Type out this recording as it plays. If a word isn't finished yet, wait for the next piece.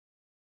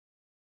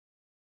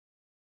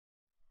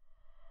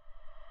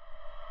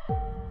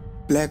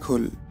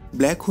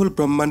Black hole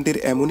ব্রহ্মাণ্ডের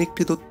এমন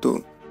একটি তত্ত্ব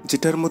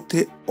যেটার মধ্যে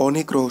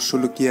অনেক রহস্য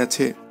লুকিয়ে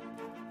আছে।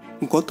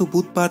 গত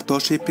বুধবার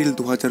 10 এপ্রিল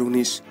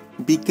 2019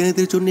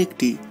 বিজ্ঞানীদের জন্য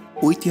একটি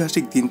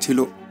ঐতিহাসিক দিন ছিল,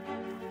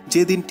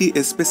 যে দিনটি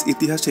স্পেস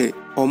ইতিহাসে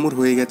অমর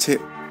হয়ে গেছে।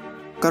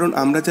 কারণ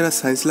আমরা যারা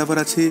সায়েন্স লাভার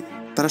আছি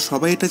তারা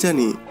সবাই এটা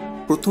জানি,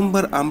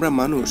 প্রথমবার আমরা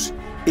মানুষ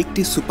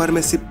একটি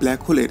সুপারম্যাসিভ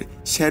ব্ল্যাক হোলের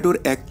শ্যাডোর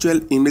অ্যাকচুয়াল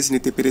ইমেজ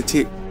নিতে পেরেছি।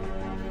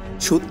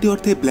 সত্যি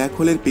অর্থে ব্ল্যাক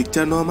হোলের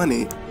পিকচার নেওয়া মানে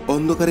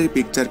অন্ধকারের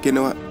পিকচারকে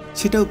নেওয়া,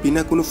 সেটাও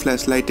বিনা কোনো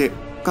ফ্ল্যাশ লাইটে।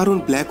 কারণ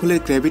ব্ল্যাক হোলের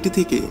গ্র্যাভিটি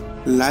থেকে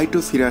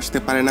লাইটও ফিরে আসতে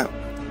পারে না।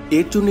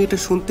 এর জন্য এটা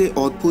শুনতে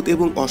অদ্ভুত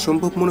এবং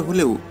অসম্ভব মনে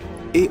হলেও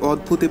এই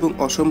অদ্ভুত এবং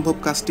অসম্ভব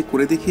কাজটি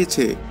করে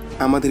দেখিয়েছে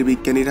আমাদের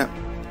বিজ্ঞানীরা।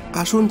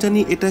 আসুন জানি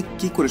এটা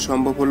কি করে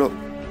সম্ভব হলো।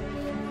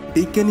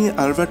 বিজ্ঞানী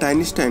আলবার্ট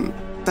আইনস্টাইন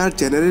তার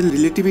জেনারেল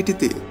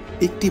রিলেটিভিটিতে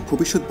একটি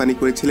ভবিষ্যৎবাণী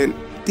করেছিলেন।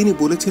 তিনি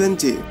বলেছিলেন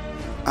যে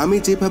আমি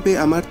যেভাবে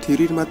আমার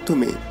থিওরির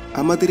মাধ্যমে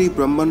আমাদের এই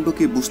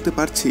ব্রহ্মাণ্ডকে বুঝতে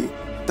পারছি,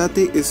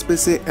 তাতে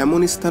স্পেসে এমন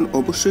স্থান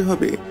অবশ্যই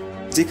হবে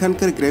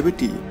যেখানকার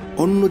গ্র্যাভিটি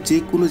অন্য যে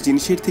কোনো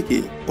জিনিসের থেকে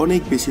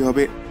অনেক বেশি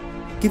হবে।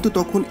 কিন্তু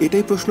তখন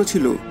এটাই প্রশ্ন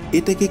ছিল,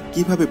 এটাকে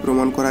কিভাবে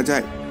প্রমাণ করা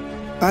যায়।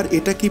 আর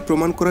এটাকে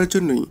প্রমাণ করার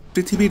জন্যই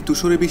পৃথিবীর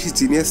 200-এর বেশি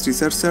জিনিয়াস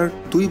রিসার্চার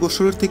 2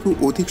 বছরের থেকেও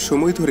অধিক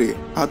সময় ধরে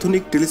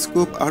আধুনিক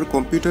টেলিস্কোপ আর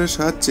কম্পিউটারের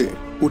সাহায্যে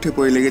উঠে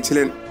পড়ে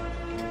লেগেছিলেন।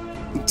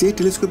 যে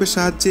টেলিস্কোপের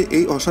সাহায্যে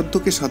এই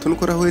অসাধ্যকে সাধন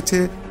করা হয়েছে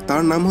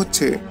তার নাম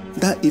হচ্ছে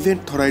দ্য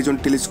ইভেন্ট হরাইজন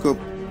টেলিস্কোপ।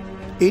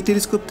 এই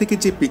টেলিস্কোপ থেকে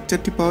যে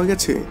পিকচারটি পাওয়া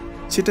গেছে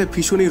সেটা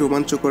ভীষণই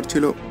রোমাঞ্চকর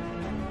ছিল।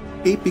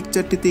 এই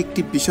পিকচারটিতে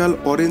একটি বিশাল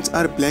অরেঞ্জ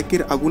আর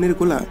ব্ল্যাকের আগুনের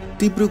গোলা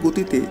তীব্র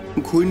গতিতে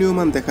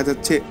ঘূর্ণীয়মান দেখা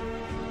যাচ্ছে।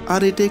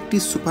 আর এটা একটি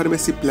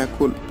সুপারম্যাসিভ ব্ল্যাক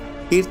হোল।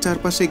 এর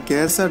চারপাশে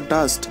গ্যাস আর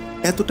ডাস্ট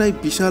এতটাই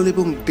বিশাল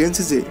এবং ডেন্স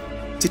যে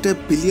যেটা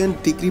বিলিয়ন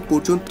ডিগ্রি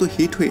পর্যন্ত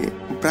হিট হয়ে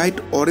ব্রাইট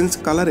অরেঞ্জ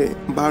কালারে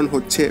বার্ন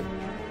হচ্ছে,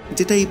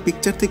 যেটা এই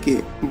পিকচার থেকে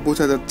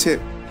বোঝা যাচ্ছে।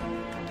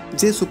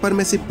 যে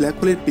সুপারম্যাসিভ ব্ল্যাক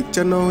হোলের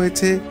পিকচার নেওয়া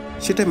হয়েছে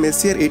সেটা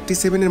মেসিয়ার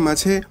 87-এর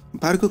মাঝে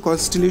ভার্গো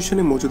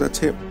কনস্টেলেশনে মজুদ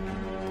আছে।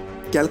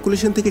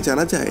 ক্যালকুলেশন থেকে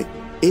জানা যায়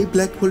এই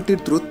ব্ল্যাক হোলটির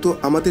দূরত্ব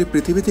আমাদের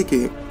পৃথিবী থেকে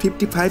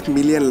 55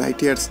 মিলিয়ন লাইট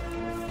ইয়ার্স।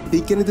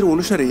 বিজ্ঞানীদের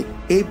অনুসারে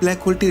এই ব্ল্যাক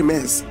হোলটির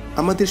ম্যাস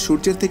আমাদের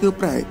সূর্যের থেকেও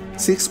প্রায়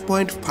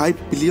 6.5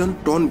 বিলিয়ন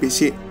টন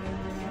বেশি।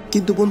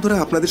 কিন্তু বন্ধুরা,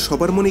 আপনাদের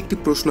সবার মনে একটি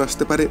প্রশ্ন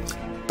আসতে পারে,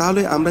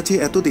 তাহলে আমরা যে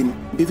এতদিন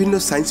বিভিন্ন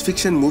সায়েন্স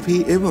ফিকশন মুভি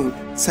এবং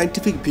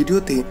সায়েন্টিফিক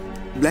ভিডিওতে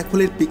ব্ল্যাক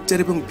হোলের পিকচার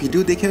এবং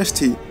ভিডিও দেখে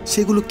আসছি,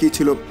 সেগুলো কী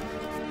ছিল?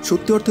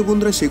 সত্যি অর্থে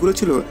বন্ধুরা, সেগুলো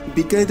ছিল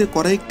বিজ্ঞানীদের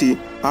করা একটি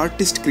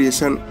আর্টিস্ট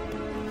ক্রিয়েশন।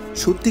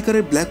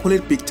 সত্যিকারের ব্ল্যাক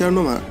হোলের পিকচার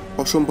নেওয়া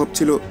অসম্ভব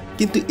ছিল,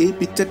 কিন্তু এই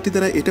পিকচারটি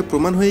দ্বারা এটা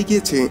প্রমাণ হয়ে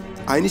গিয়েছে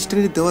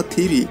আইনস্টাইনের দেওয়া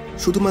থিওরি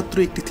শুধুমাত্র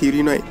একটি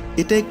থিওরি নয়,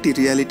 এটা একটি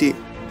রিয়ালিটি।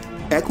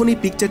 এখন এই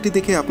পিকচারটি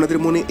দেখে আপনাদের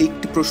মনে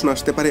একটি প্রশ্ন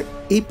আসতে পারে,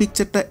 এই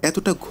পিকচারটা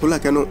এতটা ঘোলা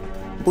কেন?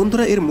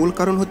 বন্ধুরা, এর মূল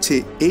কারণ হচ্ছে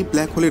এই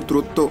ব্ল্যাক হোলের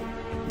দূরত্ব,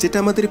 যেটা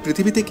আমাদের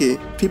পৃথিবী থেকে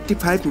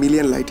 55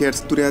 মিলিয়ন লাইট ইয়ার্স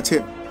দূরে আছে।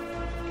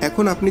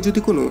 এখন আপনি যদি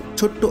কোনো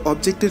ছোট্ট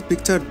অবজেক্টের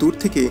পিকচার দূর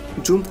থেকে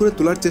জুম করে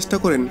তোলার চেষ্টা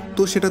করেন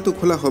তো সেটা তো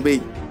ঘোলা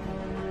হবেই।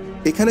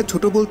 এখানে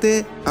ছোট বলতে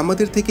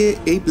আমাদের থেকে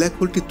এই ব্ল্যাক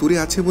হোলটি দূরে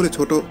আছে বলে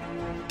ছোট,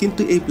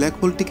 কিন্তু এই ব্ল্যাক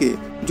হোলটিকে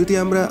যদি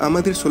আমরা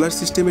আমাদের সোলার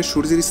সিস্টেমের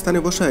সূর্যের স্থানে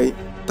বসাই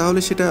তাহলে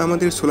সেটা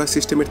আমাদের সোলার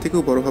সিস্টেমের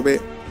থেকেও বড় হবে।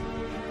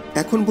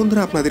 এখন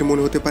বন্ধুরা, আপনাদের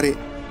মনে হতে পারে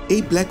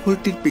এই ব্ল্যাক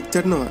হোলটির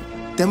পিকচার নেওয়া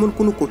তেমন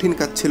কোনো কঠিন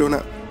কাজ ছিল না।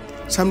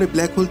 সামনে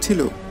ব্ল্যাক হোল ছিল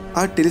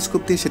আর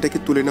টেলিস্কোপ দিয়ে সেটাকে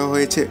তুলে নেওয়া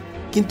হয়েছে।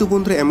 কিন্তু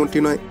বন্ধুরা, এমনটি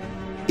নয়।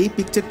 এই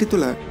পিকচারটি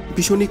তোলা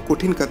ভীষণই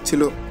কঠিন কাজ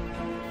ছিল।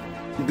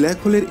 ব্ল্যাক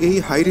হোলের এই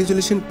হাই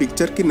রেজলিউশন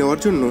পিকচারকে নেওয়ার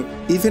জন্য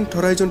ইভেন্ট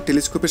হরাইজন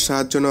টেলিস্কোপের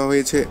সাহায্য নেওয়া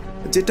হয়েছে,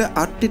 যেটা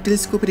 8টি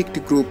টেলিস্কোপের একটি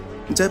গ্রুপ,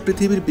 যা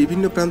পৃথিবীর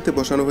বিভিন্ন প্রান্তে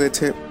বসানো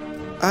হয়েছে।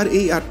 আর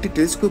এই 8টি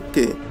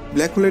টেলিস্কোপকে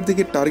ব্ল্যাক হোলের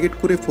দিকে টার্গেট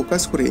করে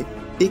ফোকাস করে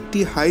একটি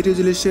হাই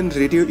রেজলিউশন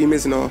রেডিও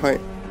ইমেজ নেওয়া হয়।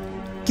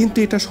 কিন্তু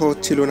এটা সহজ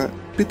ছিল না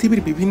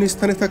পৃথিবীর বিভিন্ন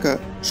স্থানে থাকা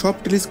সব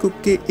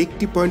টেলিস্কোপকে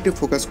একটি পয়েন্টে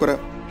ফোকাস করা।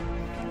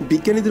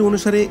 বিজ্ঞানীদের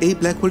অনুসারে এই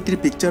ব্ল্যাক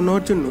হোলটির পিকচার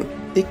নেওয়ার জন্য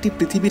একটি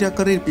পৃথিবীর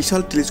আকারের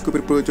বিশাল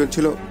টেলিস্কোপের প্রয়োজন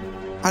ছিল,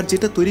 আর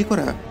যেটা তৈরি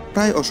করা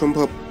প্রায়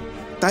অসম্ভব।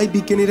 তাই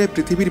বিজ্ঞানীরা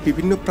পৃথিবীর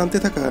বিভিন্ন প্রান্তে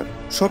থাকা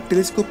সব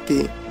টেলিস্কোপকে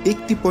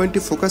একটি পয়েন্টে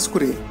ফোকাস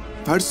করে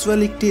ভার্চুয়াল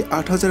একটি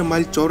 8000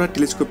 মাইল চওড়া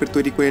টেলিস্কোপের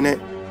তৈরি করে নেয়,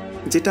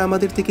 যেটা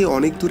আমাদের থেকে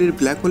অনেক দূরের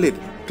ব্ল্যাক হোলের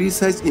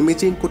প্রিসাইজ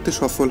ইমেজিং করতে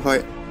সফল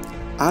হয়।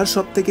 আর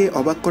সবথেকে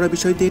অবাক করা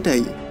বিষয়টি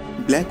এটাই,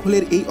 ব্ল্যাক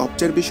হোলের এই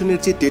অবজারভেশনের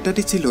যে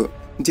ডেটাটি ছিল,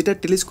 যেটা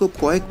টেলিস্কোপ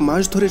কয়েক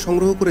মাস ধরে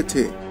সংগ্রহ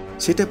করেছে,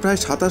 সেটা প্রায়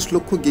 27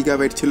 লক্ষ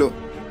গিগাবাইট ছিল।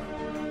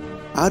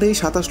 আর এই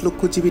 27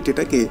 লক্ষ জিবি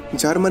ডেটাকে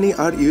জার্মানি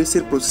আর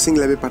ইউএসএর প্রসেসিং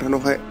ল্যাবে পাঠানো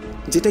হয়,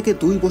 যেটাকে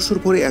 2 বছর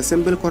পরে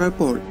অ্যাসেম্বল করার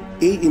পর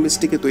এই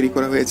ইমেজটিকে তৈরি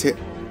করা হয়েছে।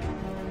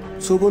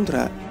 সো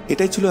বন্ধুরা,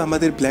 এটাই ছিল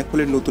আমাদের ব্ল্যাক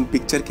হোলের নতুন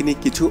পিকচারকে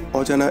নিয়ে কিছু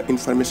অজানা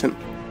ইনফরমেশন।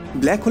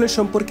 ব্ল্যাক হোলের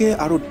সম্পর্কে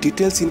আরও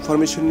ডিটেলস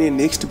ইনফরমেশন নিয়ে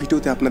নেক্সট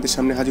ভিডিওতে আপনাদের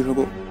সামনে হাজির হব।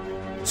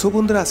 সো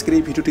বন্ধুরা, আজকের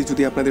এই ভিডিওটি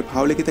যদি আপনাদের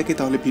ভালো লেগে থাকে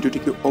তাহলে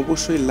ভিডিওটিকে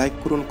অবশ্যই লাইক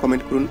করুন,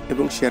 কমেন্ট করুন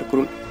এবং শেয়ার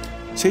করুন।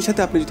 সেই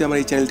সাথে আপনি যদি আমার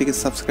এই চ্যানেলটিকে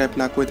সাবস্ক্রাইব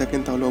না করে থাকেন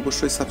তাহলে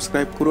অবশ্যই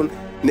সাবস্ক্রাইব করুন।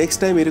 নেক্সট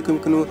টাইম এরকম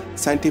কোনো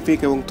সায়েন্টিফিক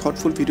এবং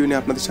থটফুল ভিডিও নিয়ে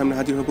আপনাদের সামনে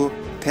হাজির হব।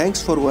 Thanks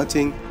for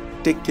watching,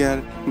 take care,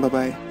 bye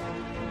bye.